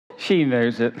She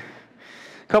knows it. A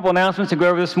couple announcements to go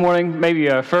over this morning. Maybe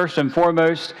first and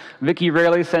foremost, Vicki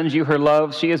rarely sends you her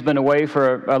love. She has been away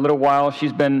for a little while.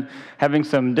 She's been having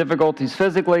some difficulties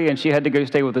physically, and she had to go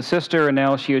stay with a sister, and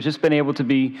now she has just been able to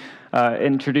be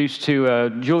introduced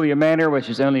to Julia Manor, which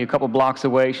is only a couple blocks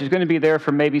away. She's going to be there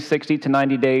for maybe 60 to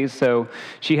 90 days, so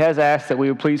she has asked that we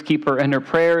would please keep her in her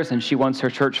prayers, and she wants her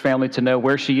church family to know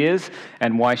where she is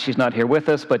and why she's not here with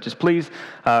us, but just please,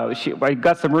 I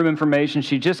got some room information.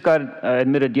 She just got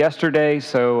admitted yesterday,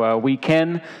 so we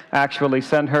can actually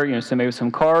send her, maybe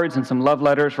some cards and some love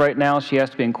letters. Right now, she has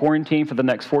to be in quarantine for the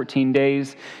next 14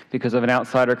 days because of an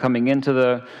outsider coming into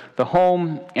the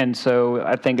home, and so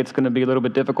I think it's going to be a little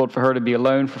bit difficult for her to be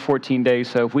alone for 14 days,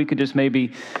 so if we could just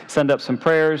maybe send up some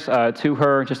prayers to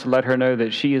her just to let her know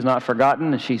that she is not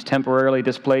forgotten, and she's temporarily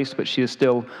displaced, but she is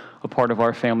still a part of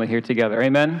our family here together.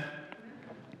 Amen?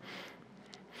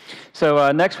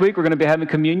 So next week, we're going to be having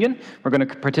communion. We're going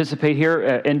to participate here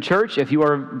in church. If you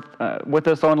are with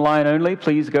us online only,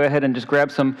 please go ahead and just grab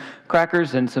some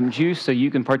crackers and some juice so you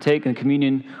can partake in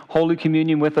communion, Holy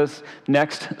Communion with us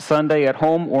next Sunday at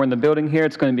home or in the building here.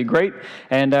 It's going to be great.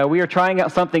 And we are trying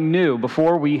out something new.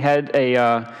 Before, we had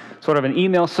a sort of an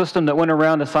email system that went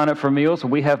around to sign up for meals.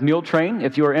 We have Meal Train.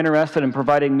 If you are interested in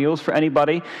providing meals for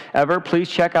anybody ever, please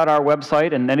check out our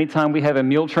website. And anytime we have a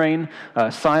Meal Train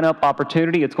sign-up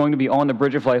opportunity, it's going to be on the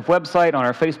Bridge of Life website, on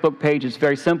our Facebook page. It's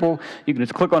very simple. You can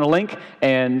just click on a link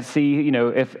and see,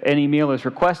 if any meal is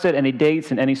requested, any dates,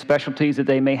 and any specialties that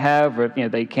they may have, or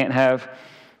they can't have,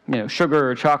 sugar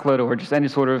or chocolate or just any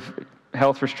sort of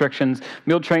health restrictions.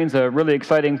 Meal Train's a really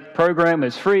exciting program.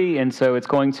 It's free, and so it's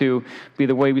going to be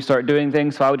the way we start doing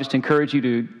things. So I would just encourage you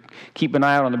to keep an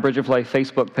eye out on the Bridge of Life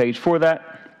Facebook page for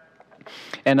that.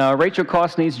 And Rachel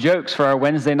Cost needs jokes for our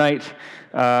Wednesday night,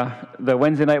 the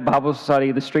Wednesday night Bible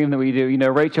study, the stream that we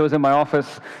do. Rachel was in my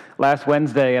office last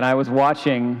Wednesday, and I was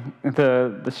watching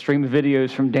the stream of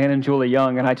videos from Dan and Julie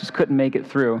Young, and I just couldn't make it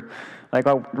through.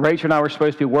 Rachel and I were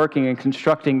supposed to be working and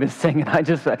constructing this thing, and I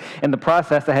just, in the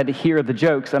process, I had to hear the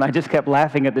jokes, and I just kept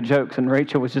laughing at the jokes, and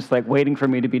Rachel was just, waiting for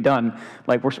me to be done.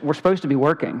 We're supposed to be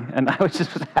working, and I was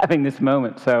just having this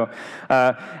moment. So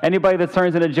anybody that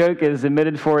turns in a joke is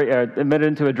admitted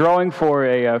into a drawing for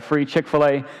a free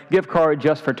Chick-fil-A gift card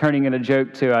just for turning in a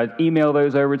joke. To email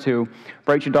those over to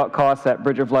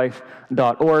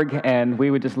rachel.cost@bridgeoflife.org, and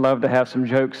we would just love to have some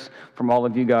jokes from all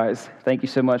of you guys. Thank you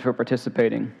so much for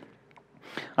participating.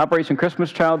 Operation Christmas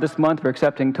Child this month, we're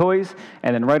accepting toys,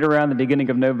 and then right around the beginning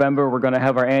of November, we're going to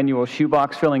have our annual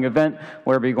shoebox filling event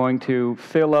where we're going to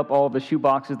fill up all the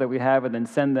shoeboxes that we have and then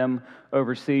send them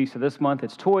overseas. So this month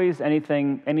it's toys,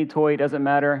 anything, any toy, doesn't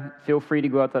matter. Feel free to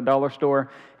go out to the dollar store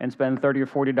and spend $30 or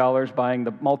 $40 buying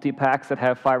the multi-packs that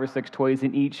have 5 or 6 toys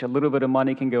in each. A little bit of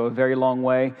money can go a very long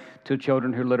way to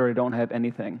children who literally don't have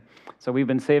anything. So we've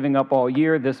been saving up all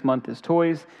year. This month is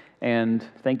toys, and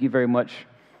thank you very much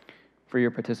for your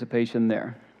participation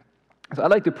there. So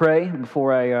I'd like to pray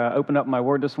before I open up my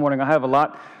word this morning. I have a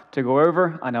lot to go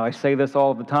over. I know I say this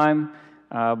all the time,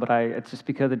 but it's just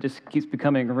because it just keeps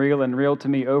becoming real and real to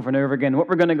me over and over again. What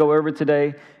we're going to go over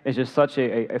today is just such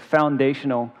a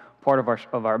foundational part of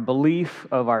our belief,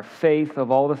 of our faith,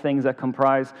 of all the things that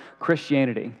comprise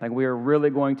Christianity. We are really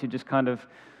going to just kind of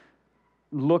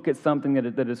look at something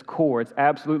that is core. It's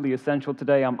absolutely essential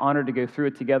today. I'm honored to go through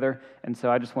it together, and so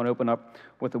I just want to open up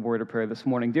with a word of prayer this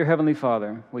morning. Dear Heavenly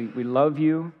Father, we love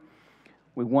you.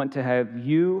 We want to have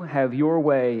you have your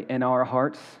way in our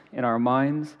hearts, in our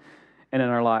minds, and in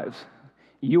our lives.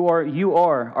 You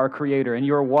are our Creator, and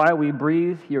you're why we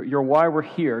breathe. You're why we're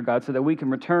here, God, so that we can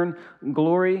return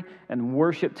glory and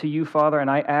worship to you, Father.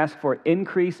 And I ask for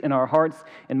increase in our hearts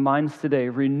and minds today.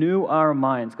 Renew our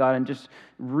minds, God, and just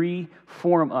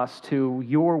reform us to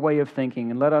your way of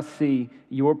thinking, and let us see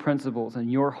your principles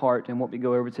and your heart in what we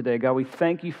go over today. God, we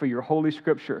thank you for your Holy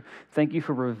Scripture. Thank you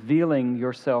for revealing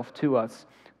yourself to us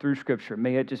through Scripture.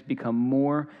 May it just become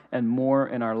more and more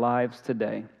in our lives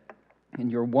today. In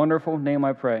your wonderful name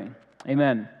I pray.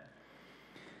 Amen.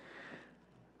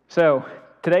 So,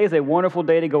 today is a wonderful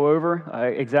day to go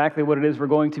over exactly what it is we're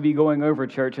going to be going over,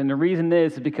 church. And the reason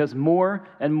is because more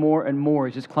and more and more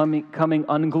is just coming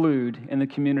unglued in the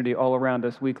community all around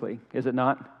us weekly, is it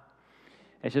not?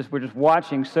 We're just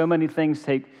watching so many things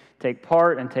take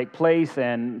part and take place,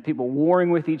 and people warring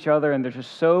with each other, and there's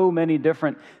just so many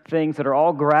different things that are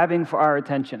all grabbing for our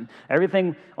attention.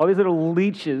 Everything, all these little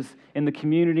leeches in the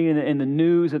community and in the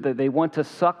news that they want to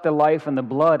suck the life and the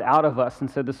blood out of us.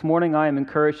 And so this morning I am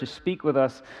encouraged to speak with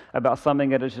us about something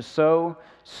that is just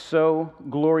so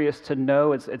glorious to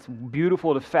know. It's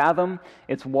beautiful to fathom.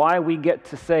 It's why we get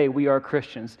to say we are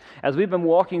Christians. As we've been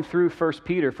walking through 1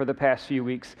 Peter for the past few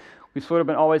weeks, we've sort of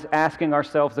been always asking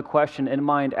ourselves the question in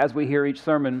mind as we hear each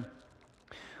sermon,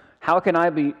 how can I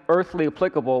be earthly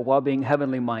applicable while being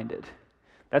heavenly minded?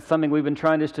 That's something we've been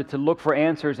trying just to look for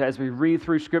answers as we read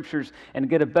through Scriptures and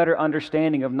get a better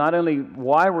understanding of not only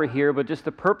why we're here, but just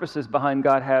the purposes behind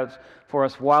God has for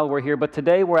us while we're here. But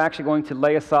today we're actually going to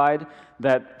lay aside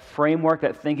that framework,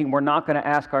 that thinking. We're not going to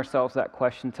ask ourselves that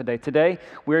question today. Today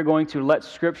we're going to let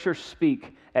Scripture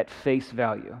speak at face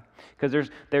value. Because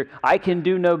I can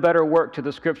do no better work to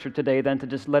the Scripture today than to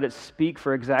just let it speak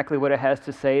for exactly what it has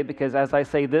to say. Because as I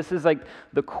say, this is like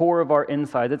the core of our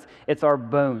insides. It's our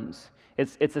bones.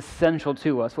 It's essential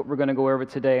to us, what we're going to go over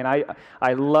today. And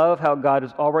I love how God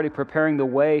is already preparing the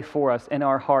way for us in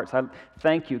our hearts. I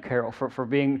thank you, Carol, for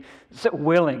being so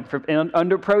willing,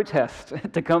 under protest,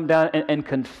 to come down and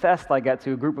confess like that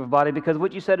to a group of body, because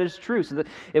what you said is true. So that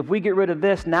if we get rid of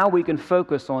this, now we can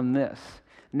focus on this.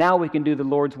 Now we can do the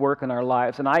Lord's work in our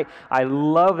lives. And I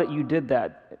love that you did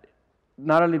that.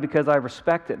 Not only because I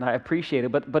respect it and I appreciate it,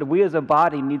 but we as a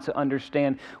body need to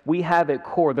understand we have a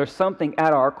core. There's something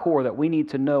at our core that we need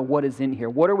to know what is in here.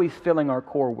 What are we filling our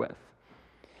core with?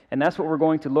 And that's what we're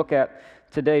going to look at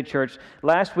today, church.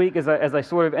 Last week, as I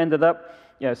sort of ended up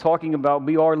talking about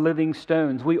we are living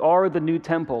stones. We are the new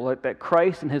temple, that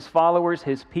Christ and His followers,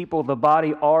 His people, the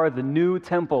body are the new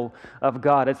temple of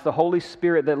God. It's the Holy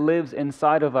Spirit that lives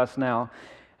inside of us now.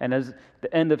 And as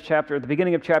the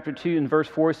beginning of chapter 2 in verse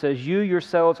 4 says, you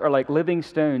yourselves are like living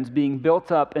stones being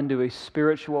built up into a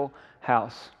spiritual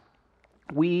house.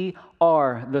 We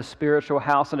are the spiritual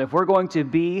house. And if we're going to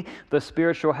be the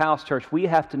spiritual house, church, we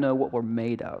have to know what we're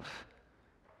made of.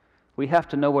 We have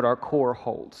to know what our core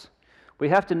holds. We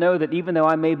have to know that even though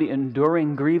I may be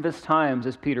enduring grievous times,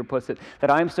 as Peter puts it, that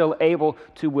I'm still able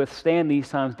to withstand these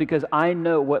times because I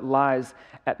know what lies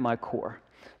at my core.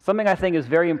 Something I think is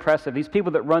very impressive, these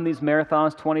people that run these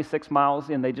marathons, 26 miles,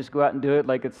 and they just go out and do it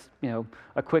like it's,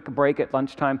 a quick break at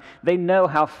lunchtime, they know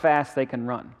how fast they can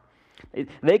run.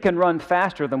 They can run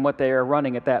faster than what they are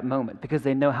running at that moment because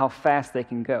they know how fast they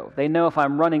can go. They know if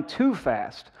I'm running too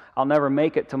fast, I'll never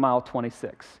make it to mile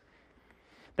 26.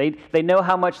 They know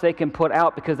how much they can put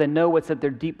out because they know what's at their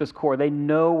deepest core. They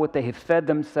know what they have fed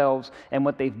themselves and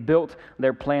what they've built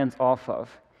their plans off of.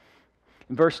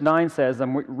 Verse 9 says,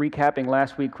 I'm recapping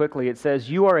last week quickly, it says,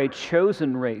 you are a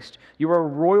chosen race, you are a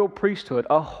royal priesthood,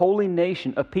 a holy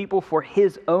nation, a people for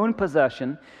His own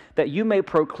possession, that you may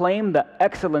proclaim the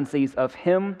excellencies of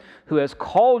Him who has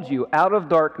called you out of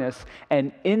darkness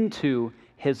and into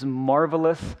His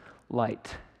marvelous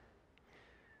light.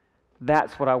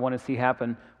 That's what I want to see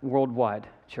happen worldwide,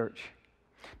 church.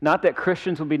 Not that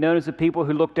Christians will be known as the people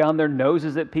who look down their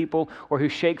noses at people or who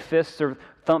shake fists or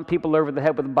thump people over the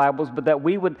head with Bibles, but that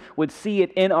we would see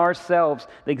it in ourselves,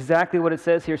 exactly what it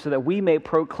says here, so that we may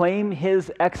proclaim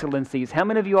His excellencies. How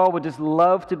many of you all would just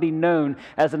love to be known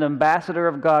as an ambassador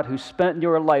of God who spent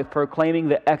your life proclaiming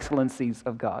the excellencies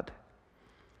of God?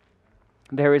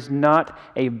 There is not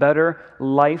a better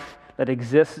life that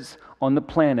exists on the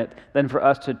planet than for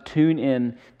us to tune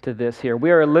in to this here. We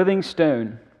are a living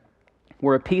stone.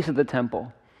 We're a piece of the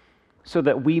temple so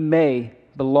that we may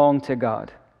belong to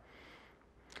God.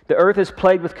 The earth is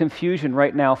plagued with confusion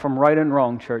right now from right and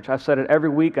wrong, church. I've said it every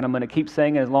week, and I'm going to keep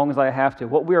saying it as long as I have to.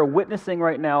 What we are witnessing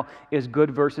right now is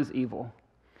good versus evil.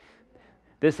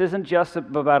 This isn't just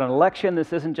about an election.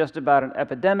 This isn't just about an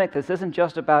epidemic. This isn't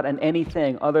just about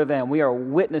anything other than we are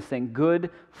witnessing good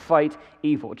fight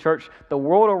evil. Church, the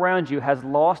world around you has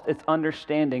lost its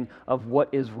understanding of what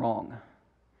is wrong.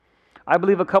 I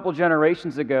believe a couple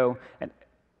generations ago, and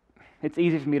it's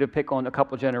easy for me to pick on a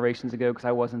couple generations ago because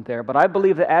I wasn't there, but I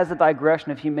believe that as the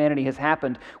digression of humanity has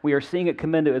happened, we are seeing it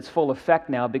come into its full effect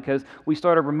now because we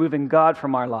started removing God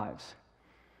from our lives.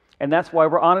 And that's why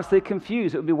we're honestly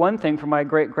confused. It would be one thing for my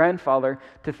great-grandfather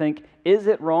to think, is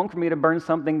it wrong for me to burn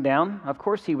something down? Of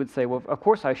course he would say, well, of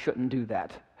course I shouldn't do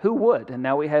that. Who would? And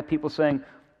now we have people saying,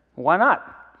 why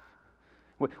not?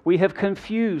 We have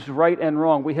confused right and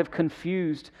wrong. We have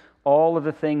confused all of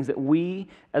the things that we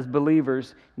as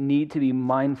believers need to be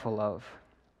mindful of.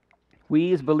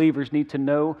 We as believers need to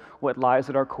know what lies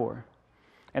at our core.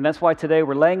 And that's why today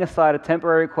we're laying aside a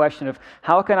temporary question of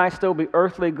how can I still be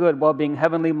earthly good while being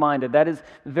heavenly minded? That is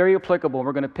very applicable.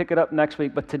 We're going to pick it up next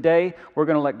week. But today we're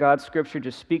going to let God's Scripture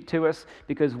just speak to us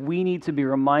because we need to be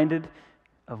reminded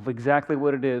of exactly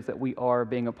what it is that we are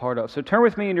being a part of. So turn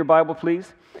with me in your Bible,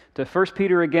 please, to 1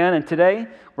 Peter again. And today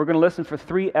we're going to listen for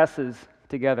 3 S's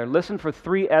together. Listen for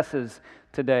 3 S's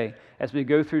today as we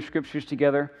go through Scriptures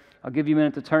together. I'll give you a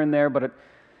minute to turn there, but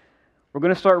we're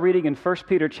going to start reading in 1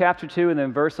 Peter chapter 2 and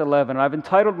then verse 11. I've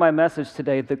entitled my message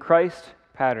today, The Christ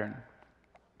Pattern.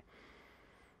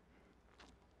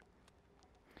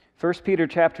 1 Peter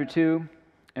chapter 2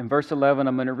 and verse 11.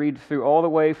 I'm going to read through all the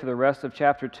way for the rest of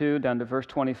chapter 2 down to verse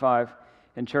 25.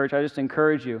 And church, I just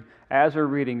encourage you, as we're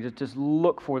reading, just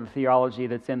look for the theology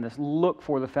that's in this. Look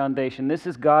for the foundation. This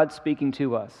is God speaking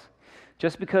to us.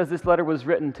 Just because this letter was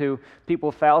written to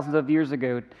people thousands of years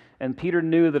ago, and Peter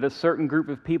knew that a certain group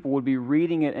of people would be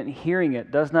reading it and hearing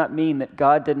it, does not mean that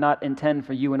God did not intend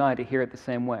for you and I to hear it the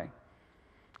same way.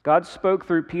 God spoke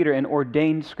through Peter and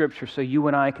ordained Scripture so you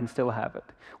and I can still have it.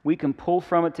 We can pull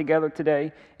from it together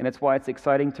today, and it's why it's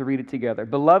exciting to read it together.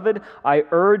 Beloved, I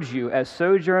urge you as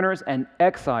sojourners and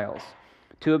exiles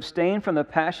to abstain from the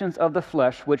passions of the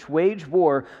flesh which wage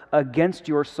war against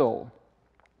your soul.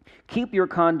 Keep your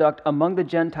conduct among the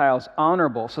Gentiles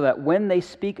honorable, so that when they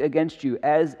speak against you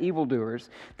as evildoers,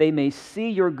 they may see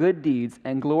your good deeds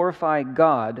and glorify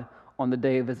God on the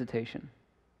day of visitation.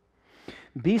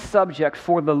 Be subject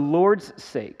for the Lord's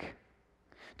sake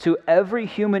to every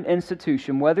human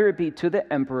institution, whether it be to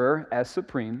the emperor as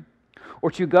supreme,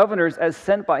 or to governors as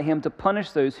sent by him to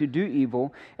punish those who do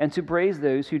evil and to praise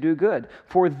those who do good.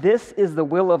 For this is the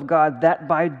will of God, that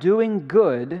by doing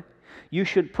good you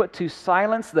should put to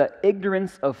silence the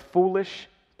ignorance of foolish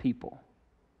people.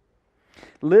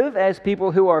 Live as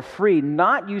people who are free,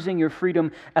 not using your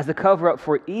freedom as a cover-up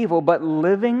for evil, but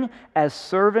living as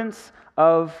servants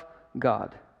of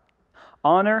God.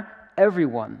 Honor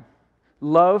everyone.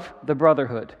 Love the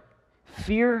brotherhood.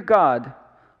 Fear God.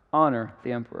 Honor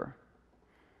the emperor.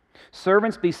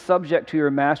 Servants, be subject to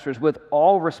your masters with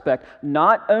all respect,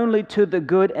 not only to the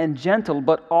good and gentle,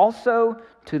 but also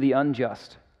to the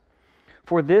unjust.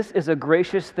 For this is a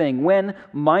gracious thing when,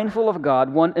 mindful of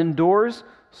God, one endures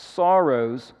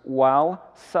sorrows while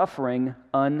suffering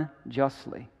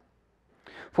unjustly.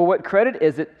 For what credit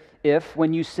is it if,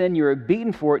 when you sin, you are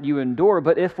beaten for it, you endure,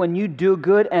 but if, when you do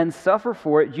good and suffer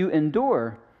for it, you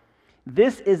endure?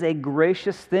 This is a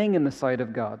gracious thing in the sight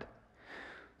of God.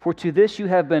 For to this you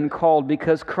have been called,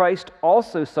 because Christ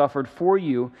also suffered for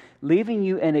you, leaving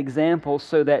you an example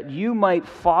so that you might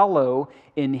follow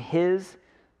in His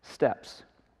steps.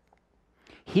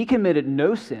 He committed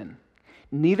no sin,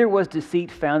 neither was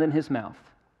deceit found in His mouth.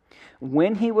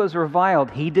 When He was reviled,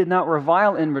 He did not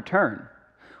revile in return.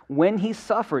 When He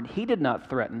suffered, He did not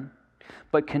threaten,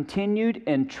 but continued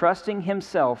entrusting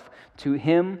Himself to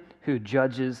Him who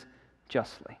judges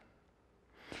justly.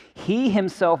 He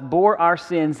Himself bore our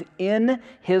sins in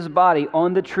His body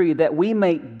on the tree, that we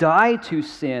may die to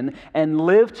sin and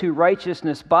live to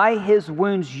righteousness. By His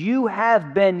wounds you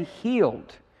have been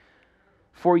healed.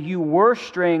 For you were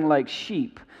straying like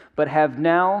sheep, but have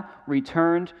now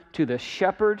returned to the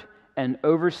shepherd and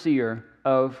overseer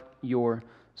of your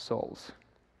souls.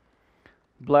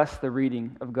 Bless the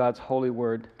reading of God's holy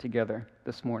word together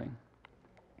this morning.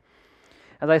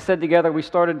 As I said together, we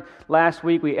started last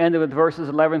week, we ended with verses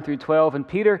 11 through 12, and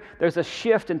there's a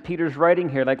shift in Peter's writing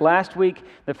here. Like last week,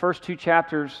 the first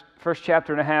chapter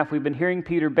and a half, we've been hearing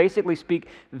Peter basically speak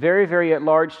very, very at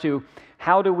large to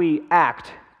how do we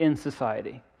act in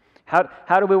society?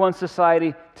 How do we want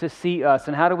society to see us?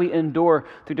 And how do we endure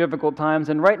through difficult times?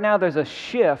 And right now there's a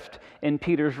shift in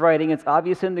Peter's writing. It's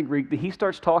obvious in the Greek that he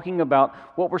starts talking about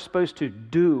what we're supposed to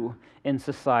do in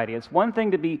society. It's one thing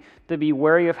to be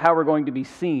wary of how we're going to be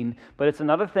seen, but it's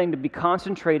another thing to be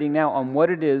concentrating now on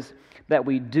what it is that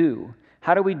we do.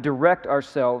 How do we direct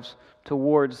ourselves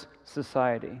towards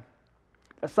society?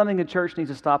 That's something the church needs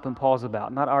to stop and pause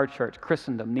about. Not our church,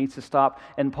 Christendom needs to stop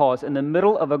and pause. In the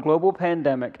middle of a global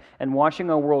pandemic and watching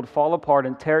our world fall apart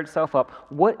and tear itself up,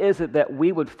 what is it that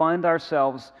we would find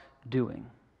ourselves doing?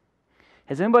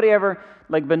 Has anybody ever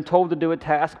been told to do a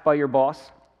task by your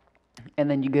boss and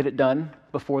then you get it done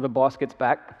before the boss gets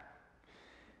back?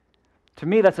 To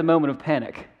me, that's a moment of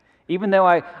panic. Even though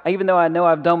I know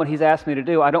I've done what he's asked me to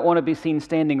do, I don't want to be seen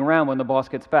standing around when the boss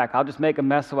gets back. I'll just make a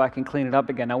mess so I can clean it up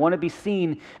again. I want to be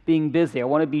seen being busy. I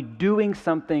want to be doing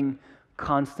something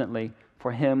constantly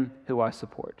for him who I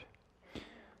support.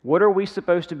 What are we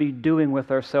supposed to be doing with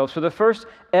ourselves? So the first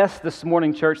S this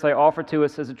morning, church, that I offer to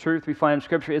us as a truth we find in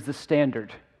Scripture is the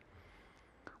standard.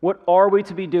 What are we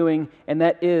to be doing? And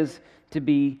that is to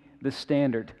be the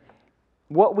standard.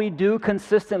 What we do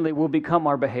consistently will become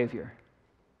our behavior.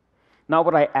 Not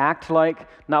what I act like,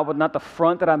 not the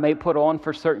front that I may put on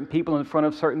for certain people in front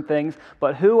of certain things,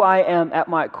 but who I am at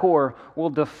my core will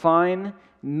define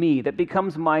me. That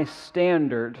becomes my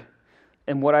standard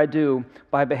in what I do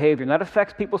by behavior. And that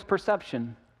affects people's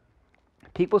perception.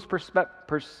 People's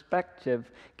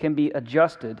perspective can be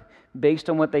adjusted based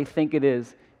on what they think it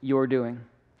is you're doing.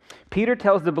 Peter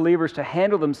tells the believers to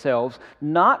handle themselves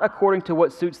not according to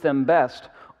what suits them best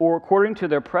or according to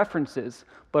their preferences,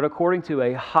 but according to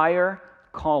a higher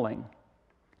calling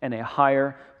and a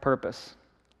higher purpose.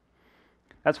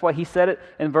 That's why he said it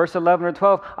in verse 11 or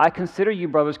 12. I consider you,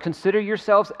 brothers, consider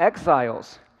yourselves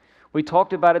exiles. We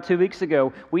talked about it 2 weeks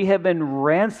ago. We have been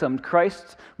ransomed.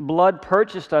 Christ's blood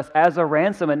purchased us as a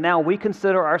ransom, and now we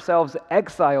consider ourselves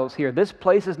exiles here. This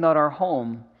place is not our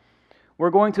home. We're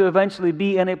going to eventually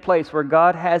be in a place where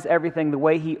God has everything the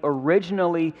way He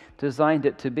originally designed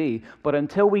it to be. But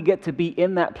until we get to be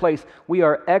in that place, we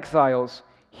are exiles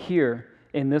here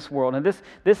in this world. And this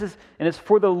is, and it's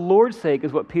for the Lord's sake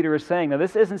is what Peter is saying. Now,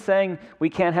 this isn't saying we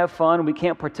can't have fun, we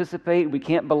can't participate, we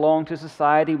can't belong to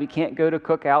society, we can't go to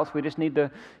cookouts, we just need to,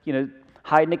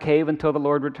 hide in a cave until the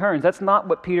Lord returns. That's not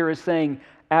what Peter is saying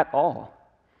at all.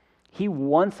 He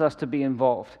wants us to be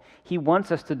involved. He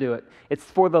wants us to do it. It's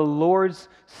for the Lord's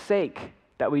sake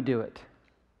that we do it.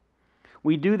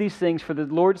 We do these things for the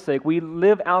Lord's sake. We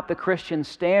live out the Christian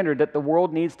standard that the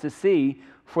world needs to see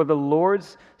for the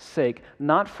Lord's sake,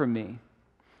 not for me.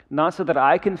 Not so that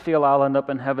I can feel I'll end up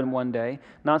in heaven one day.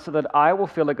 Not so that I will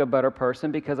feel like a better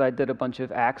person because I did a bunch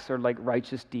of acts or like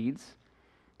righteous deeds.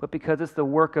 But because it's the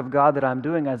work of God that I'm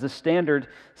doing as a standard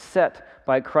set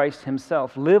by Christ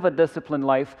Himself. Live a disciplined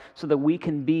life so that we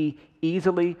can be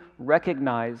easily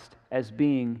recognized as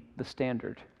being the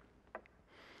standard.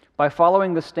 By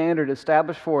following the standard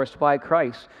established for us by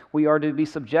Christ, we are to be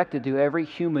subjected to every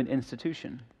human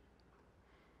institution.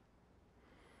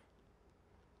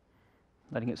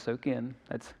 Letting it soak in.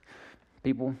 That's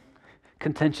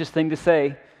contentious thing to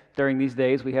say during these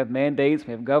days. We have mandates,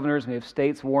 we have governors, we have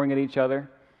states warring at each other.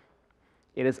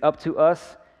 It is up to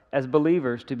us as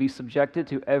believers to be subjected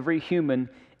to every human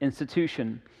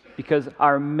institution because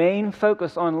our main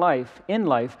focus in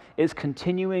life is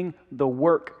continuing the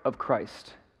work of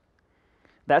Christ.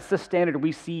 That's the standard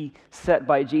we see set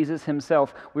by Jesus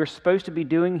Himself. We're supposed to be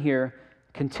doing here,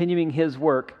 continuing His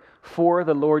work for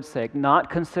the Lord's sake, not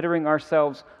considering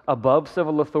ourselves above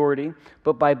civil authority,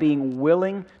 but by being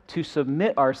willing to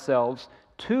submit ourselves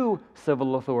to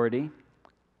civil authority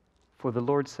for the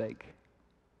Lord's sake.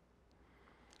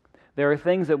 There are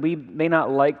things that we may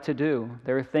not like to do.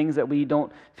 There are things that we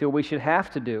don't feel we should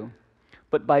have to do.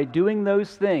 But by doing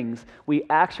those things, we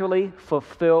actually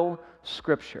fulfill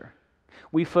Scripture.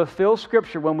 We fulfill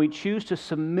Scripture when we choose to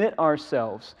submit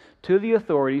ourselves to the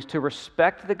authorities, to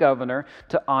respect the governor,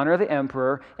 to honor the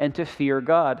emperor, and to fear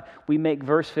God. We make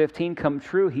verse 15 come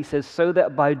true. He says, so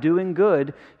that by doing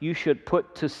good, you should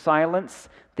put to silence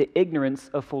the ignorance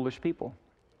of foolish people.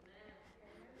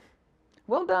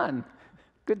 Well done.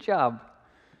 Good job.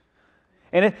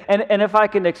 And if I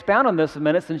can expound on this a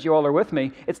minute, since you all are with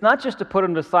me, it's not just to put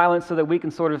them to silence so that we can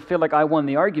sort of feel like I won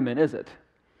the argument, is it?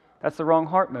 That's the wrong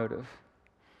heart motive.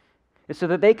 It's so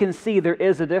that they can see there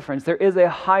is a difference. There is a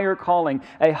higher calling,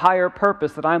 a higher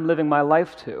purpose that I'm living my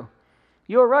life to.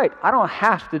 You're right. I don't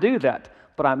have to do that,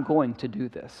 but I'm going to do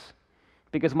this.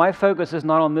 Because my focus is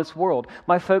not on this world.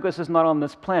 My focus is not on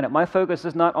this planet. My focus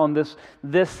is not on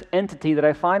this entity that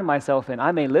I find myself in.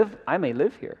 I may live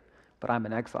here, but I'm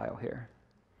an exile here.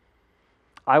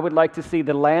 I would like to see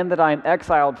the land that I'm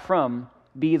exiled from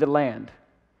be the land.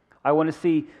 I want to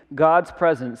see God's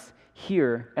presence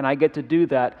here, and I get to do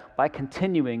that by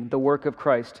continuing the work of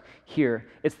Christ here.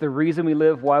 It's the reason we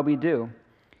live, why we do.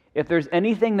 If there's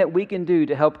anything that we can do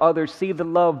to help others see the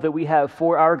love that we have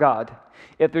for our God,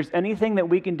 if there's anything that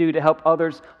we can do to help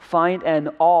others find an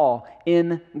awe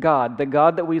in God, the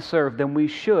God that we serve, then we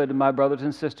should, my brothers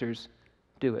and sisters,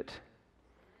 do it.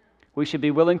 We should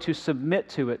be willing to submit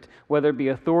to it, whether it be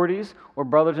authorities or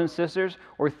brothers and sisters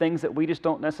or things that we just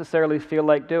don't necessarily feel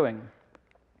like doing.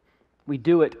 We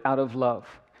do it out of love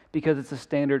because it's a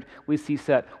standard we see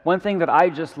set. One thing that I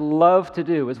just love to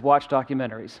do is watch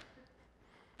documentaries.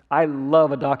 I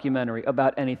love a documentary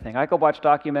about anything. I could watch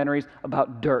documentaries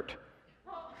about dirt.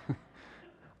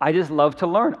 I just love to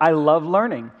learn. I love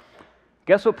learning.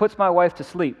 Guess what puts my wife to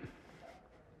sleep?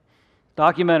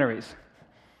 Documentaries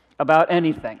about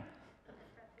anything.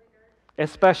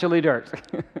 Especially dirt.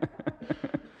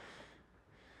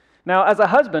 Now, as a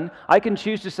husband, I can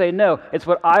choose to say, no, it's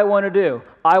what I want to do.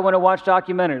 I want to watch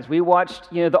documentaries. We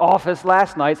watched, The Office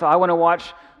last night, so I want to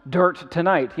watch Dirt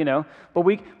tonight,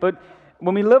 But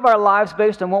when we live our lives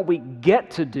based on what we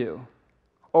get to do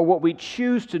or what we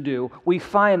choose to do, we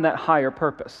find that higher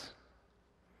purpose.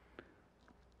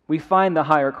 We find the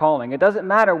higher calling. It doesn't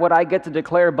matter what I get to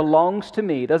declare belongs to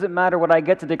me. It doesn't matter what I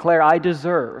get to declare I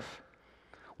deserve.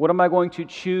 What am I going to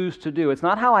choose to do? It's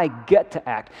not how I get to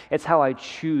act. It's how I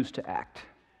choose to act.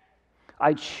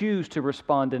 I choose to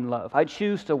respond in love. I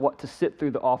choose to sit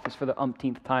through the office for the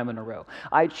umpteenth time in a row.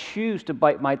 I choose to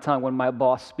bite my tongue when my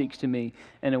boss speaks to me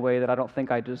in a way that I don't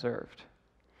think I deserved.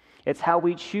 It's how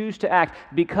we choose to act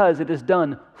because it is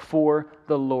done for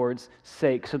the Lord's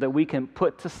sake, so that we can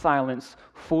put to silence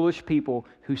foolish people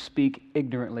who speak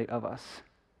ignorantly of us.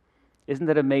 Isn't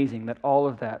that amazing that all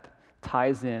of that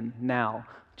ties in now,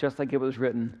 just like it was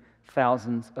written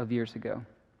thousands of years ago?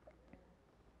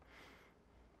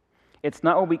 It's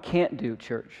not what we can't do,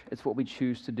 church. It's what we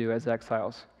choose to do as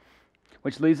exiles.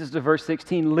 Which leads us to verse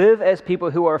 16. Live as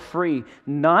people who are free,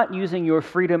 not using your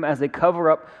freedom as a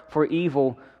cover-up for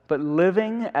evil, but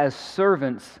living as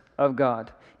servants of God.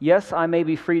 Yes, I may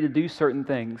be free to do certain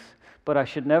things, but I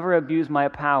should never abuse my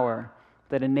power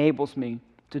that enables me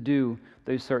to do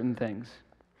those certain things.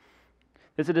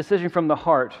 It's a decision from the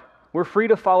heart. We're free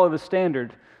to follow the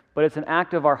standard, but it's an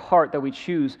act of our heart that we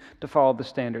choose to follow the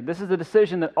standard. This is a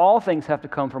decision that all things have to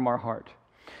come from our heart.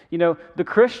 The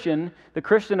Christian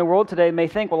in the world today may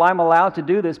think, well, I'm allowed to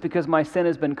do this because my sin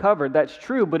has been covered. That's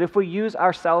true, but if we use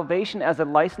our salvation as a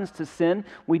license to sin,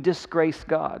 we disgrace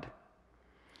God.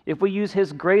 If we use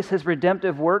His grace, His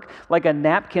redemptive work, like a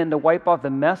napkin to wipe off the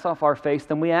mess off our face,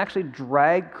 then we actually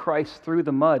drag Christ through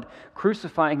the mud,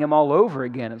 crucifying Him all over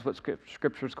again, is what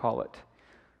Scriptures call it.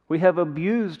 We have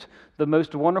abused the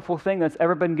most wonderful thing that's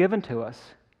ever been given to us.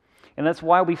 And that's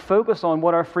why we focus on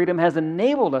what our freedom has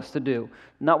enabled us to do,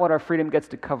 not what our freedom gets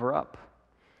to cover up.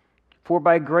 For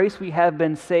by grace we have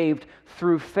been saved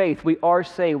through faith. We are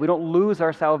saved. We don't lose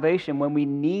our salvation when we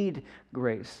need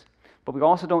grace. But we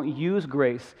also don't use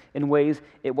grace in ways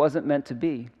it wasn't meant to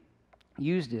be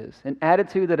used is. An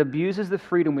attitude that abuses the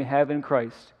freedom we have in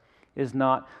Christ is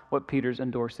not what Peter's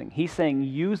endorsing. He's saying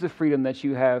use the freedom that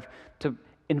you have to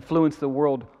influence the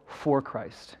world for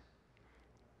Christ.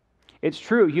 It's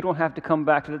true, you don't have to come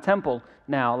back to the temple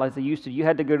now as they used to. You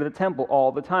had to go to the temple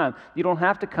all the time. You don't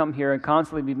have to come here and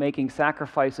constantly be making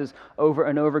sacrifices over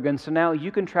and over again. So now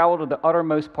you can travel to the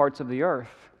uttermost parts of the earth.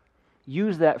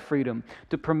 Use that freedom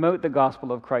to promote the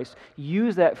gospel of Christ.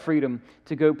 Use that freedom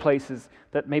to go places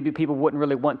that maybe people wouldn't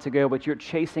really want to go, but you're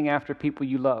chasing after people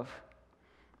you love.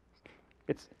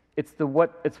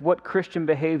 It's what Christian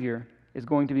behavior is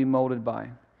going to be molded by.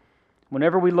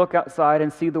 Whenever we look outside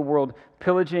and see the world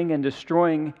pillaging and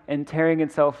destroying and tearing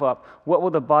itself up, what will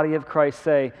the body of Christ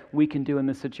say we can do in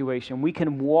this situation? We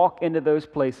can walk into those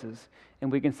places and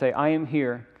we can say, I am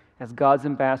here as God's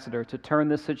ambassador to turn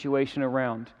this situation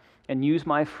around and use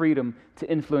my freedom to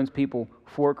influence people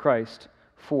for Christ,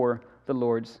 for the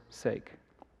Lord's sake.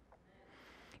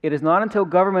 It is not until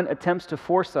government attempts to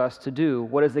force us to do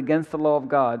what is against the law of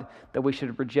God that we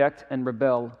should reject and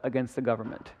rebel against the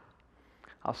government.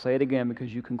 I'll say it again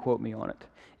because you can quote me on it.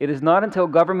 It is not until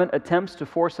government attempts to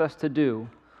force us to do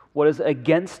what is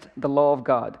against the law of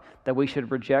God that we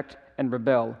should reject and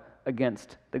rebel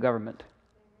against the government.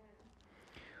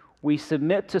 We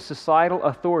submit to societal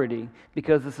authority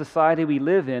because the society we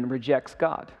live in rejects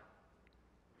God.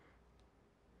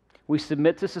 We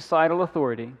submit to societal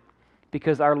authority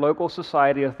because our local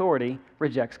society authority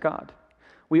rejects God.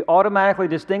 We automatically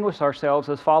distinguish ourselves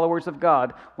as followers of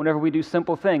God whenever we do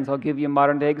simple things. I'll give you a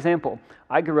modern-day example.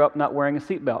 I grew up not wearing a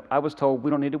seatbelt. I was told we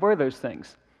don't need to wear those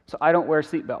things. So I don't wear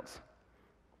seatbelts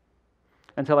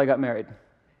until I got married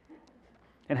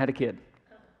and had a kid.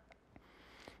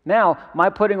 Now, my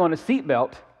putting on a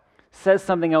seatbelt says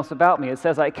something else about me. It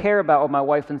says I care about what my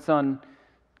wife and son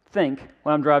think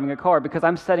when I'm driving a car because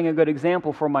I'm setting a good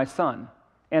example for my son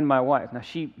and my wife. Now,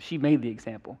 she made the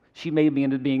example. She made me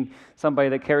into being somebody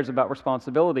that cares about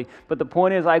responsibility. But the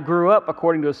point is, I grew up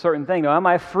according to a certain thing. Now, am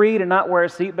I free to not wear a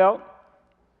seatbelt?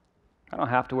 I don't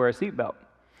have to wear a seatbelt.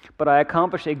 But I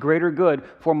accomplish a greater good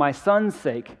for my son's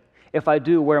sake if I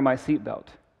do wear my seatbelt.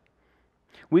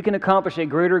 We can accomplish a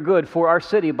greater good for our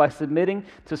city by submitting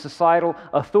to societal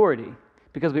authority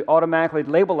because we automatically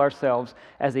label ourselves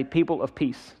as a people of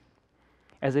peace,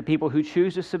 as a people who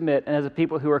choose to submit, and as a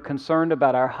people who are concerned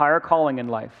about our higher calling in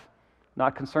life,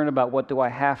 not concerned about what do I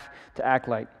have to act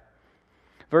like.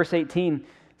 Verse 18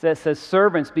 says,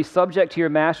 servants, be subject to your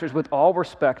masters with all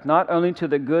respect, not only to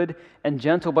the good and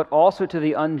gentle, but also to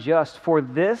the unjust, for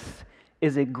this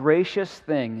is a gracious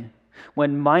thing.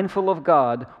 When mindful of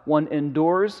God, one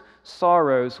endures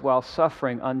sorrows while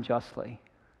suffering unjustly.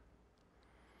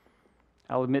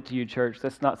 I'll admit to you, church,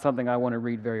 that's not something I want to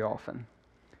read very often.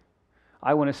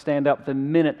 I want to stand up the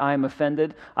minute I'm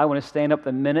offended. I want to stand up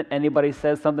the minute anybody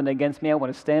says something against me. I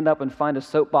want to stand up and find a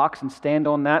soapbox and stand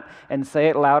on that and say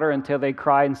it louder until they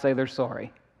cry and say they're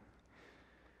sorry.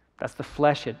 That's the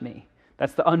flesh in me.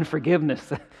 That's the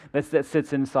unforgiveness that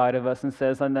sits inside of us and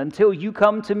says, and until you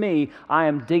come to me, I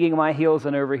am digging my heels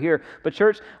in over here. But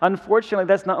church, unfortunately,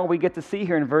 that's not what we get to see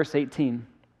here in verse 18.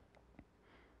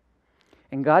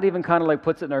 And God even kind of like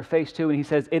puts it in our face too, and he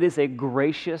says, it is a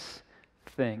gracious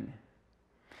thing.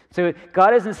 So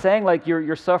God isn't saying like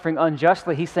you're suffering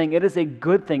unjustly. He's saying it is a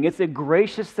good thing. It's a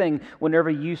gracious thing whenever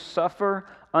you suffer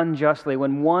unjustly,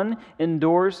 when one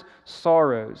endures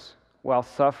sorrows while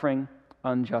suffering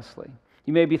unjustly.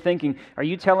 You may be thinking, are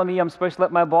you telling me I'm supposed to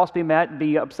let my boss be mad,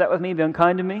 be upset with me, be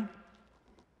unkind to me?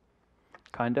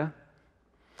 Kinda.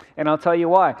 And I'll tell you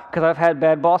why. Because I've had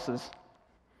bad bosses.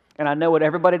 And I know what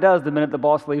everybody does the minute the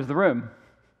boss leaves the room.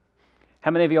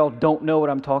 How many of y'all don't know what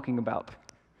I'm talking about?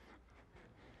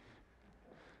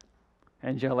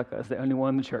 Angelica is the only one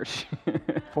in the church.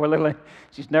 Poor little,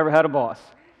 she's never had a boss.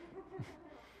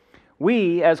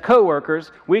 We, as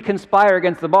co-workers, we conspire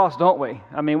against the boss, don't we?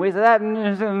 I mean, we say that,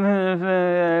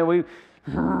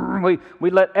 we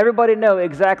let everybody know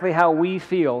exactly how we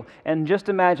feel. And just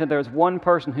imagine there's one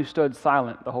person who stood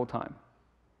silent the whole time.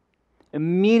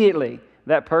 Immediately,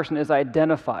 that person is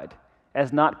identified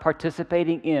as not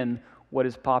participating in what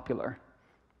is popular.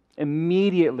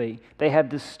 Immediately, they have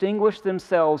distinguished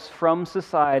themselves from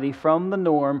society, from the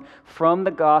norm, from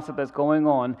the gossip that's going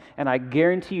on. And I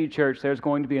guarantee you, church, there's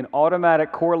going to be an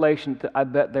automatic correlation to, I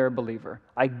bet they're a believer.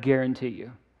 I guarantee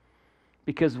you.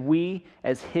 Because we,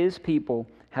 as His people,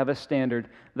 have a standard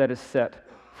that is set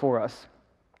for us.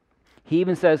 He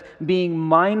even says, being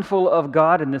mindful of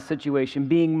God in this situation,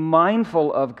 being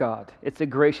mindful of God. It's a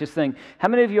gracious thing. How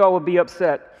many of you all would be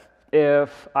upset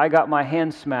if I got my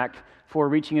hand smacked for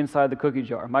reaching inside the cookie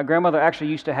jar? My grandmother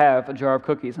actually used to have a jar of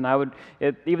cookies, and I would,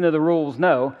 even though the rules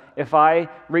no, if I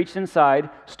reached inside,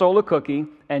 stole a cookie,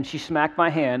 and she smacked my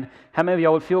hand, how many of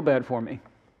y'all would feel bad for me?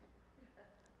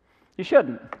 You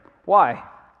shouldn't. Why?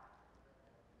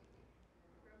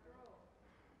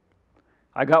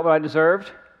 I got what I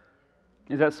deserved?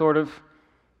 Is that sort of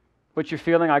what you're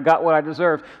feeling? I got what I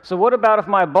deserved. So what about if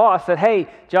my boss said, hey,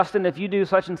 Justin, if you do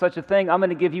such and such a thing, I'm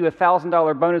going to give you a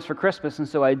 $1,000 bonus for Christmas, and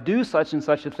so I do such and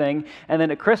such a thing, and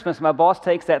then at Christmas, my boss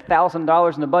takes that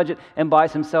 $1,000 in the budget and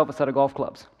buys himself a set of golf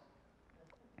clubs.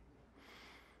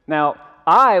 Now,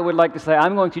 I would like to say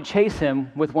I'm going to chase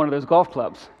him with one of those golf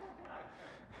clubs.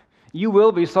 You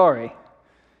will be sorry.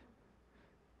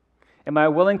 Am I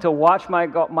willing to watch my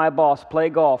boss play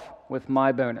golf with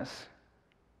my bonus?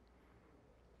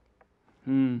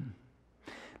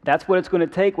 That's what it's going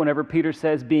to take whenever Peter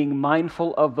says being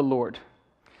mindful of the Lord.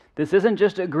 This isn't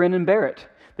just a grin and bear it.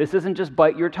 This isn't just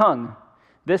bite your tongue.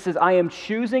 This is I am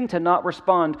choosing to not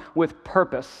respond with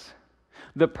purpose.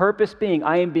 The purpose being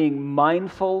I am being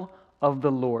mindful of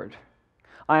the Lord.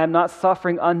 I am not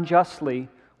suffering unjustly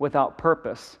without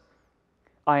purpose.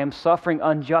 I am suffering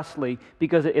unjustly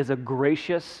because it is a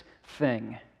gracious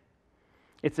thing.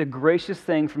 It's a gracious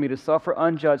thing for me to suffer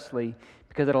unjustly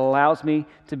because it allows me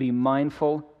to be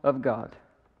mindful of God.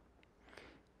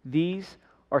 These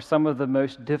are some of the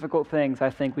most difficult things I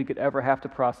think we could ever have to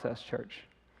process, church.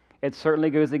 It certainly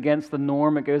goes against the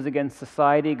norm. It goes against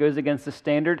society. It goes against the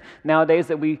standard nowadays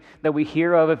that we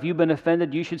hear of. If you've been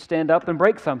offended, you should stand up and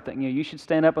break something. You should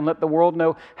stand up and let the world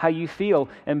know how you feel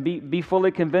and be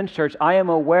fully convinced, church. I am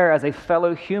aware as a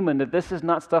fellow human that this is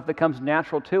not stuff that comes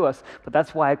natural to us, but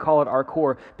that's why I call it our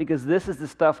core, because this is the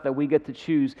stuff that we get to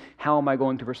choose. How am I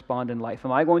going to respond in life?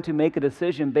 Am I going to make a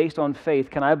decision based on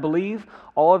faith? Can I believe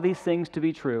all of these things to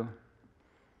be true?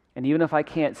 And even if I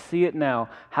can't see it now,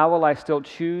 how will I still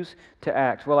choose to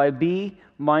act? Will I be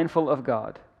mindful of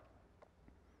God?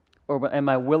 Or am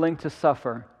I willing to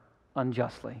suffer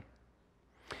unjustly?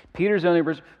 Peter's only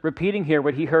repeating here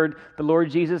what he heard the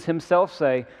Lord Jesus himself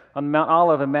say on Mount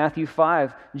Olive in Matthew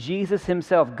 5. Jesus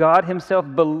himself, God himself,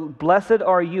 blessed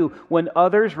are you when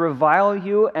others revile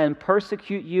you and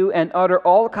persecute you and utter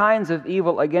all kinds of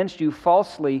evil against you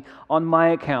falsely on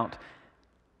my account.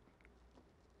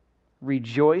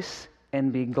 Rejoice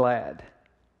and be glad.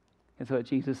 That's what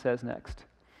Jesus says next.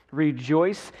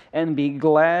 Rejoice and be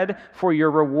glad, for your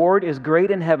reward is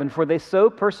great in heaven, for they so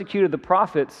persecuted the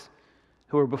prophets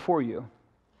who were before you.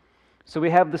 So we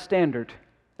have the standard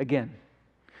again.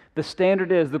 The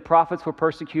standard is the prophets were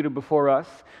persecuted before us.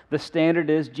 The standard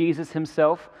is Jesus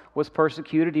himself was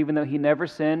persecuted, even though he never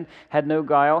sinned, had no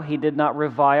guile. He did not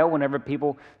revile whenever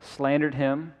people slandered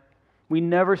him. We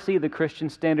never see the Christian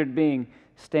standard being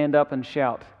stand up and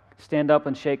shout, stand up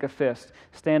and shake a fist,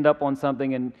 stand up on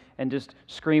something and just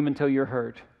scream until you're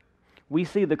heard. We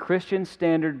see the Christian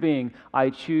standard being, I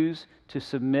choose to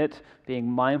submit, being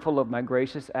mindful of my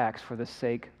gracious acts for the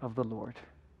sake of the Lord.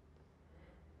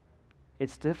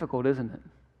 It's difficult, isn't it?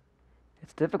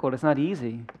 It's difficult. It's not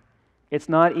easy. It's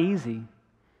not easy.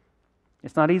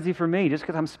 It's not easy for me. Just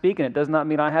because I'm speaking it does not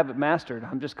mean I have it mastered.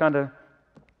 I'm just kind of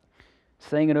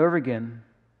saying it over again.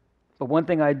 But one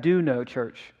thing I do know,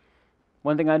 church,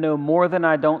 one thing I know more than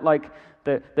I don't like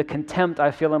the contempt I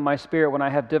feel in my spirit when I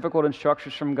have difficult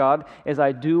instructions from God, is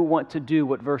I do want to do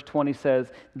what verse 20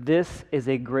 says. This is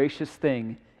a gracious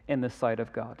thing in the sight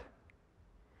of God.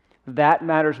 That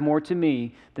matters more to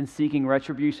me than seeking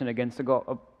retribution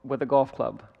with a golf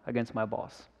club against my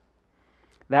boss.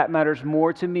 That matters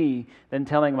more to me than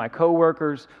telling my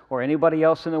coworkers or anybody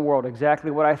else in the world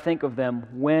exactly what I think of them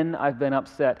when I've been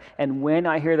upset and when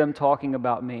I hear them talking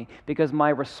about me, because my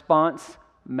response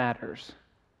matters.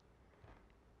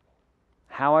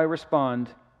 How I respond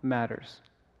matters.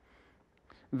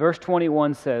 Verse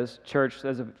 21 says, church,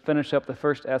 as I finish up the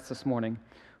first S this morning,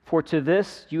 for to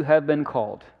this you have been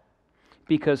called,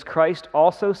 because Christ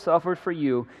also suffered for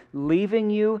you, leaving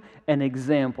you an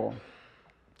example,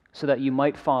 so that you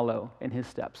might follow in his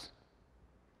steps.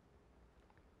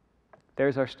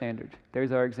 There's our standard.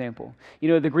 There's our example. You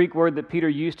know, the Greek word that Peter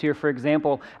used here for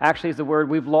example actually is the word,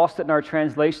 we've lost it in our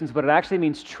translations, but it actually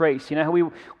means trace. You know how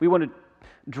we want to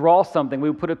draw something, we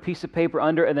would put a piece of paper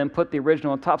under and then put the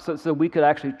original on top so we could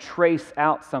actually trace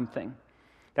out something.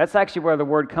 That's actually where the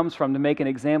word comes from, to make an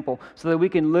example, so that we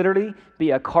can literally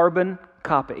be a carbon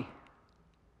copy.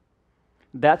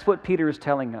 That's what Peter is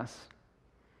telling us.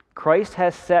 Christ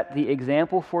has set the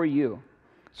example for you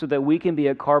so that we can be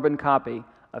a carbon copy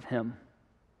of him.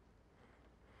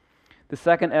 The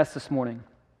second S this morning,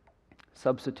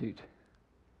 substitute.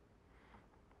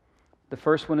 The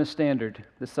first one is standard.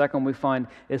 The second we find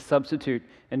is substitute.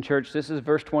 And church, this is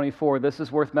verse 24. This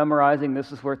is worth memorizing.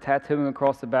 This is worth tattooing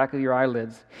across the back of your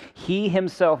eyelids. He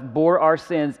himself bore our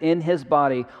sins in his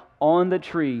body on the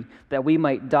tree, that we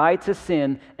might die to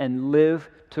sin and live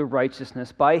to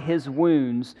righteousness. By his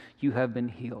wounds you have been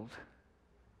healed.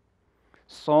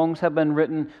 Songs have been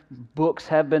written, books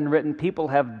have been written, people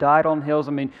have died on hills.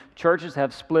 I mean, churches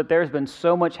have split. There's been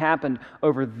so much happened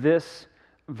over this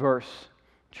verse,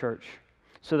 church,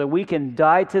 so that we can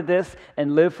die to this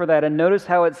and live for that. And notice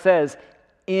how it says,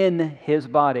 in his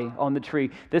body on the tree.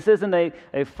 This isn't a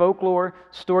folklore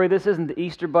story. This isn't the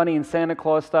Easter Bunny and Santa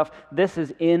Claus stuff. This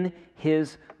is in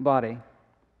his body.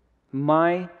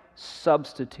 My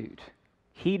substitute.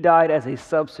 He died as a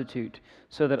substitute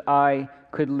so that I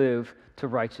could live to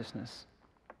righteousness.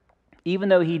 Even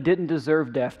though he didn't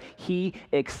deserve death, he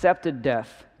accepted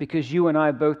death because you and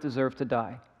I both deserve to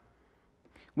die.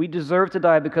 We deserve to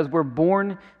die because we're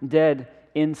born dead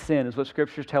in sin, is what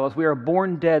scriptures tell us. We are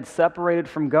born dead, separated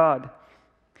from God.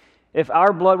 If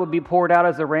our blood would be poured out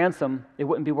as a ransom, it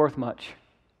wouldn't be worth much.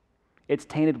 It's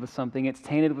tainted with something. It's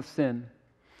tainted with sin.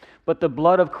 But the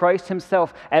blood of Christ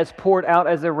himself, as poured out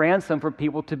as a ransom for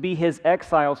people to be his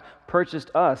exiles, purchased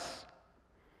us.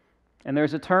 And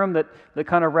there's a term that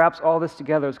kind of wraps all this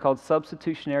together. It's called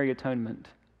substitutionary atonement.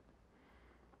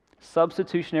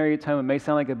 Substitutionary atonement may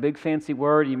sound like a big fancy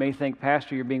word. You may think,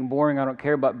 Pastor, you're being boring. I don't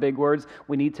care about big words.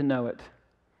 We need to know it.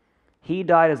 He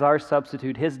died as our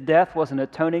substitute. His death was an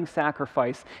atoning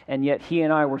sacrifice, and yet he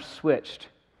and I were switched.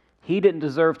 He didn't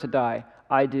deserve to die.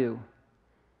 I do.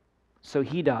 So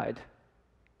he died.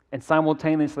 And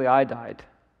simultaneously I died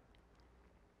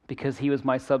because he was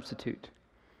my substitute.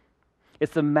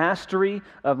 It's the mastery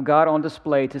of God on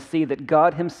display to see that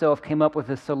God himself came up with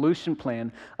a solution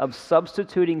plan of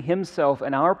substituting himself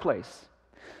in our place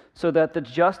so that the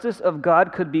justice of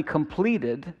God could be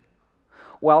completed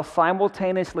while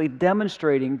simultaneously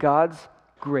demonstrating God's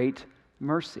great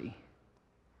mercy.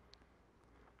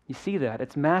 You see that?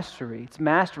 It's mastery. It's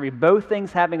mastery. Both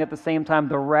things happening at the same time.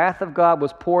 The wrath of God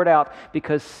was poured out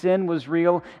because sin was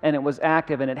real and it was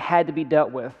active and it had to be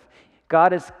dealt with.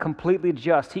 God is completely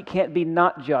just. He can't be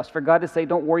not just. For God to say,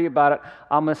 don't worry about it,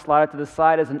 I'm going to slide it to the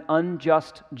side as an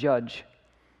unjust judge.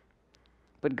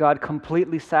 But God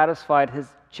completely satisfied his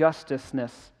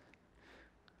justiceness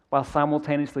while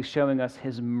simultaneously showing us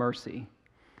his mercy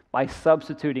by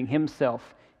substituting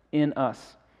himself in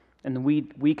us. And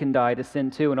we can die to sin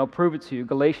too. And I'll prove it to you.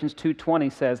 Galatians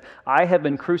 2:20 says, I have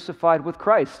been crucified with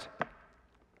Christ.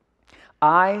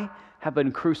 I have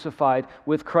been crucified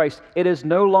with Christ. It is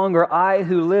no longer I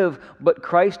who live, but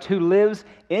Christ who lives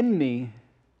in me.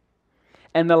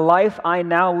 And the life I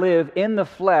now live in the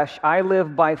flesh, I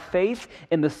live by faith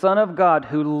in the Son of God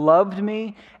who loved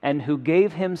me and who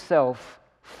gave himself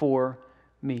for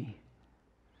me.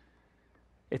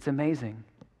 It's amazing.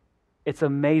 It's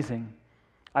amazing.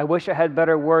 I wish I had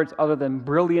better words other than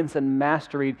brilliance and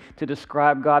mastery to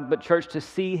describe God, but church, to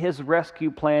see his rescue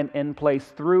plan in place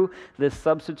through this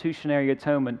substitutionary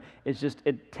atonement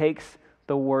it takes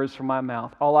the words from my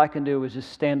mouth. All I can do is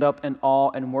just stand up in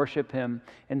awe and worship him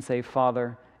and say,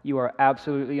 Father, you are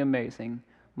absolutely amazing.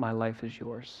 My life is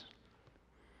yours.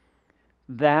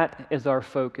 That is our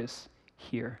focus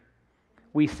here.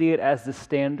 We see it as the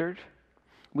standard.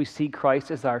 We see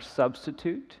Christ as our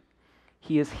substitute.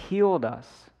 He has healed us.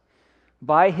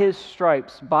 By his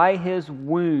stripes, by his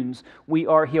wounds, we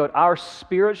are healed. Our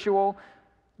spiritual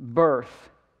birth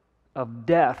of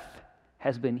death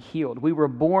has been healed. We were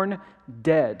born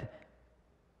dead,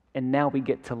 and now we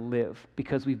get to live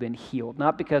because we've been healed.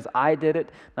 Not because I did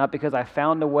it, not because I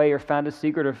found a way or found a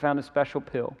secret or found a special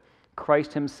pill.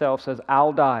 Christ himself says,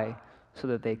 I'll die so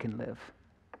that they can live.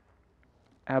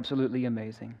 Absolutely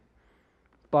amazing.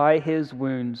 By his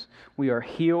wounds, we are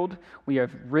healed, we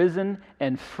have risen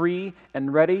and free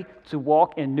and ready to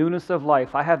walk in newness of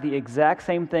life. I have the exact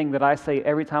same thing that I say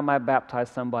every time I baptize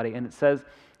somebody, and it says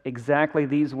exactly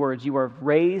these words: you are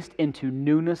raised into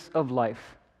newness of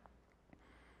life.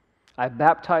 I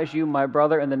baptize you, my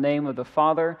brother, in the name of the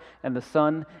Father and the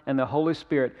Son and the Holy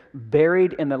Spirit,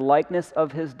 buried in the likeness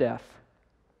of his death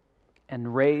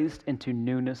and raised into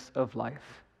newness of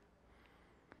life.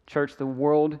 Church, the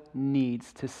world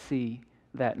needs to see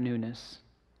that newness.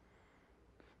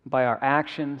 By our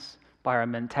actions, by our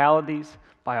mentalities,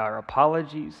 by our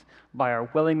apologies, by our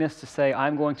willingness to say,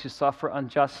 I'm going to suffer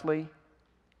unjustly,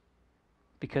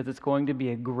 because it's going to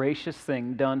be a gracious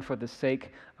thing done for the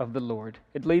sake of the Lord.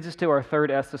 It leads us to our third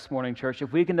S this morning, church.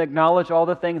 If we can acknowledge all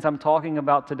the things I'm talking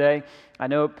about today, I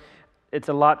know it's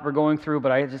a lot we're going through,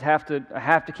 but I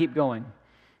have to keep going.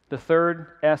 The third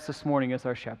S this morning is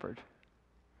our shepherd.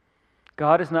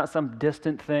 God is not some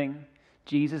distant thing.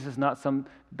 Jesus is not some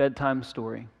bedtime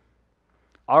story.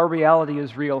 Our reality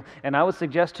is real, and I would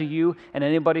suggest to you and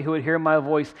anybody who would hear my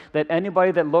voice that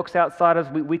anybody that looks outside us,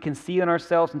 we can see in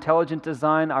ourselves intelligent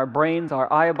design, our brains,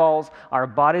 our eyeballs, our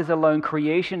bodies alone.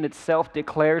 Creation itself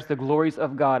declares the glories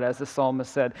of God, as the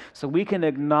psalmist said. So we can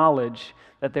acknowledge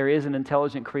that there is an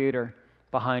intelligent creator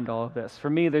behind all of this. For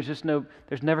me, there's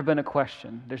never been a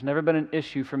question. There's never been an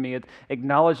issue for me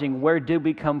acknowledging where did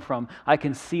we come from. I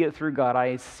can see it through God.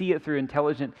 I see it through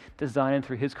intelligent design and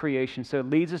through his creation. So it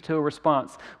leads us to a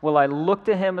response. Will I look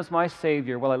to him as my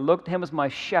Savior? Will I look to him as my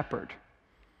shepherd?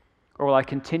 Or will I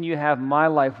continue to have my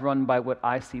life run by what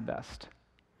I see best?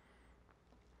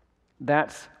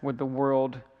 That's where the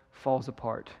world falls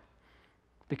apart.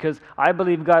 Because I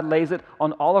believe God lays it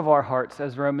on all of our hearts,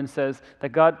 as Romans says,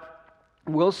 that God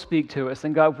will speak to us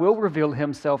and God will reveal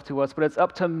himself to us, but it's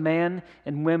up to man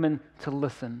and women to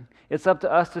listen. It's up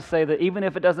to us to say that even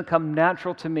if it doesn't come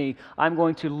natural to me, I'm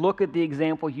going to look at the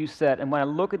example you set, and when I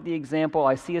look at the example,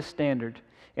 I see a standard,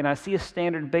 and I see a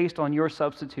standard based on your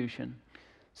substitution.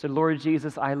 So Lord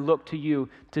Jesus, I look to you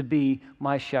to be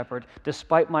my shepherd.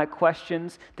 Despite my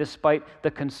questions, despite the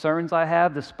concerns I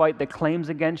have, despite the claims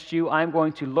against you, I'm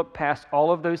going to look past all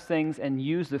of those things and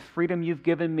use the freedom you've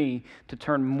given me to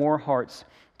turn more hearts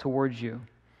towards you.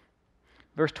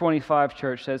 Verse 25,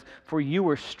 church, says, "For you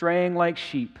were straying like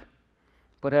sheep,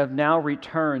 but have now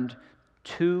returned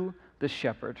to the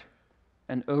shepherd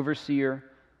and overseer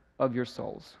of your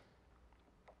souls."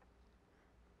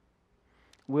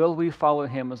 Will we follow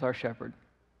him as our shepherd?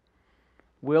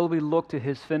 Will we look to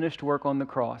his finished work on the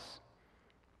cross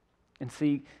and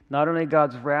see not only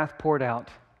God's wrath poured out,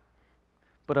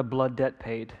 but a blood debt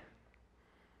paid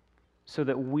so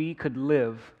that we could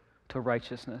live to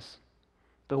righteousness?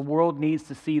 The world needs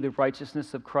to see the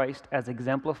righteousness of Christ as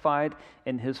exemplified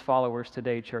in his followers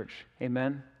today, church.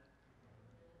 Amen?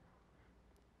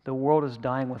 The world is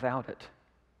dying without it.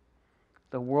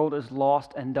 The world is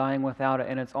lost and dying without it,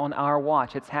 and it's on our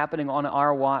watch. It's happening on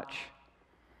our watch.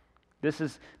 This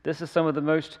is some of the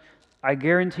most, I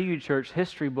guarantee you, church,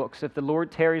 history books, if the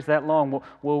Lord tarries that long,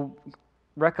 will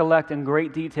recollect in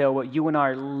great detail what you and I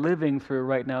are living through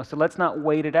right now. So let's not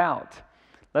wait it out.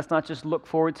 Let's not just look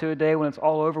forward to a day when it's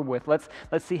all over with. Let's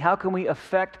see, how can we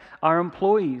affect our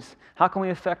employees? How can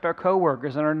we affect our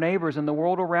coworkers and our neighbors and the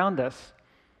world around us?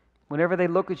 Whenever they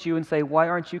look at you and say, "Why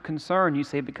aren't you concerned?" you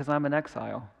say, "Because I'm an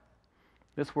exile.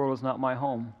 This world is not my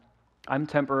home. I'm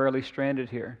temporarily stranded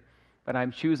here. but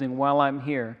I'm choosing while I'm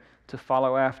here to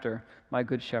follow after my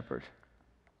good shepherd.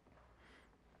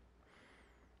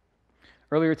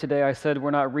 Earlier today, I said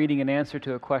we're not reading an answer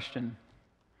to a question.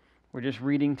 We're just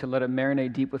reading to let it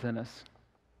marinate deep within us.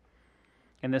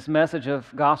 And this message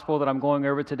of gospel that I'm going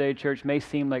over today, church, may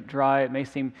seem like dry. It may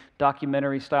seem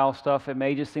documentary-style stuff. It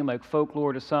may just seem like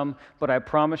folklore to some. But I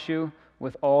promise you,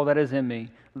 with all that is in me,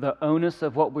 the onus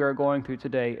of what we are going through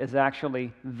today is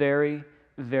actually very,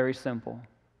 very simple.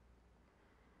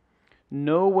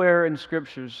 Nowhere in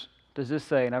Scriptures does this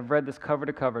say, and I've read this cover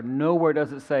to cover, nowhere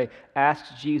does it say,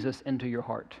 ask Jesus into your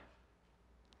heart.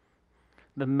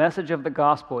 The message of the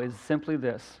gospel is simply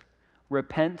this: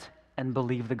 repent and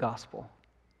believe the gospel.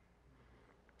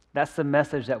 That's the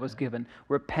message that was given.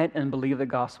 Repent and believe the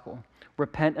gospel.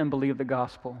 Repent and believe the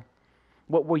gospel.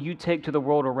 What will you take to the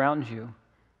world around you?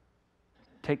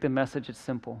 Take the message, it's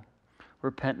simple.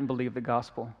 Repent and believe the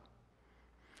gospel.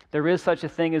 There is such a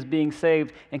thing as being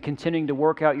saved and continuing to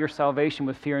work out your salvation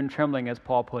with fear and trembling, as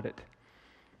Paul put it.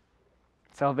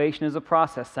 Salvation is a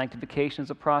process. Sanctification is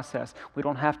a process. We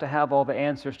don't have to have all the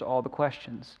answers to all the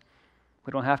questions.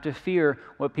 We don't have to fear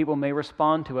what people may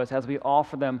respond to us as we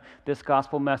offer them this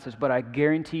gospel message. But I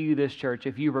guarantee you this, church,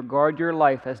 if you regard your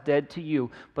life as dead to you,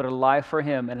 but alive for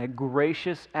Him, and a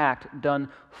gracious act done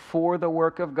for the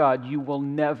work of God, you will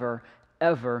never,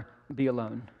 ever be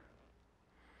alone.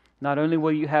 Not only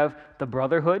will you have the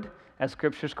brotherhood, as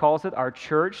Scriptures calls it, our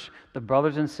church, the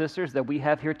brothers and sisters that we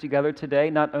have here together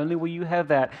today, not only will you have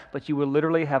that, but you will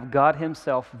literally have God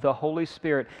Himself, the Holy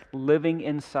Spirit, living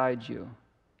inside you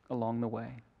along the way,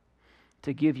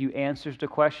 to give you answers to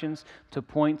questions, to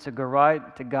point, to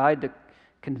guide, to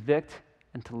convict,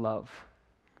 and to love.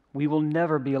 We will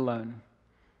never be alone,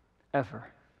 ever.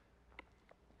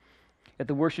 If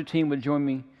the worship team would join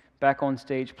me back on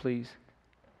stage, please.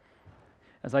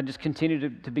 As I just continue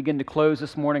to begin to close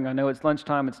this morning, I know it's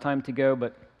lunchtime, it's time to go,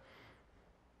 but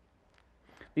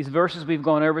these verses we've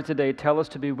gone over today tell us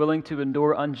to be willing to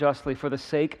endure unjustly for the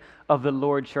sake of the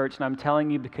Lord, church, and I'm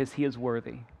telling you because He is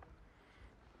worthy.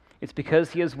 It's because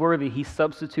He is worthy, He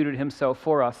substituted Himself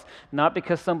for us, not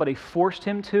because somebody forced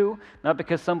Him to, not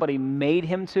because somebody made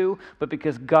Him to, but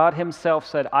because God Himself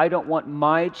said, I don't want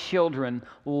my children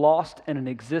lost in an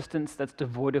existence that's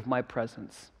devoid of my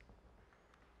presence.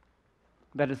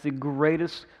 That is the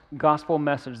greatest gospel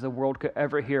message the world could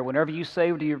ever hear. Whenever you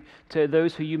say to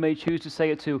those who you may choose to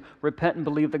say it to, repent and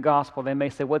believe the gospel, they may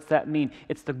say, what's that mean?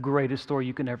 It's the greatest story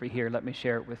you can ever hear. Let me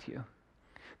share it with you.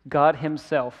 God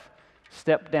Himself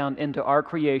stepped down into our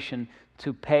creation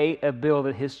to pay a bill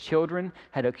that His children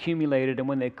had accumulated, and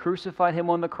when they crucified Him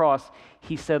on the cross,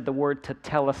 He said the word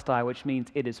tetelestai, which means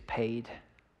it is paid.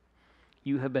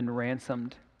 You have been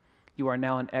ransomed. You are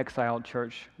now an exiled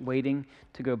church, waiting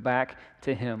to go back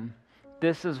to Him.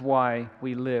 This is why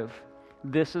we live.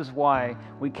 This is why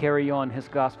we carry on His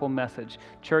gospel message.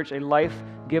 Church, a life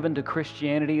given to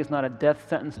Christianity is not a death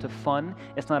sentence to fun.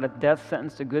 It's not a death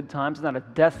sentence to good times. It's not a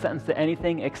death sentence to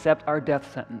anything except our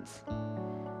death sentence.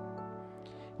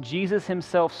 Jesus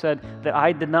Himself said that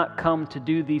I did not come to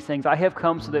do these things. I have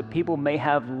come so that people may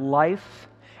have life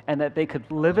and that they could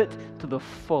live it to the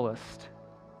fullest.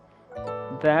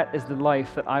 That is the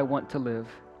life that I want to live.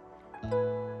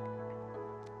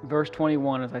 Verse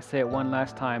 21, as I say it one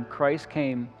last time, Christ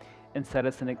came and set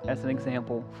us as an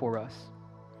example for us.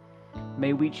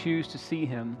 May we choose to see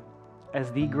Him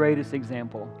as the greatest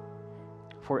example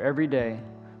for every day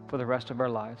for the rest of our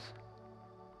lives.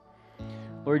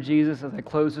 Lord Jesus, as I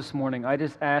close this morning, I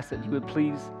just ask that You would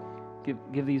please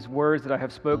give these words that I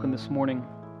have spoken this morning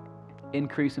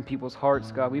increase in people's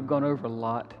hearts. God, we've gone over a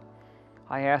lot.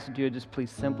 I ask that You would just please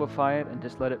simplify it and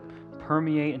just let it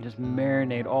permeate and just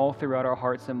marinate all throughout our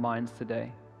hearts and minds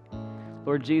today.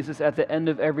 Lord Jesus, at the end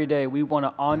of every day, we want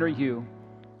to honor You.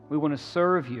 We want to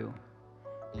serve You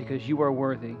because You are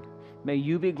worthy. May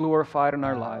You be glorified in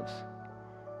our lives.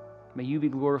 May You be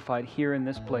glorified here in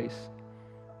this place,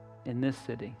 in this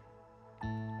city.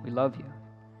 We love You.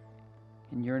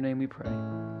 In Your name we pray.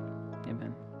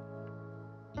 Amen.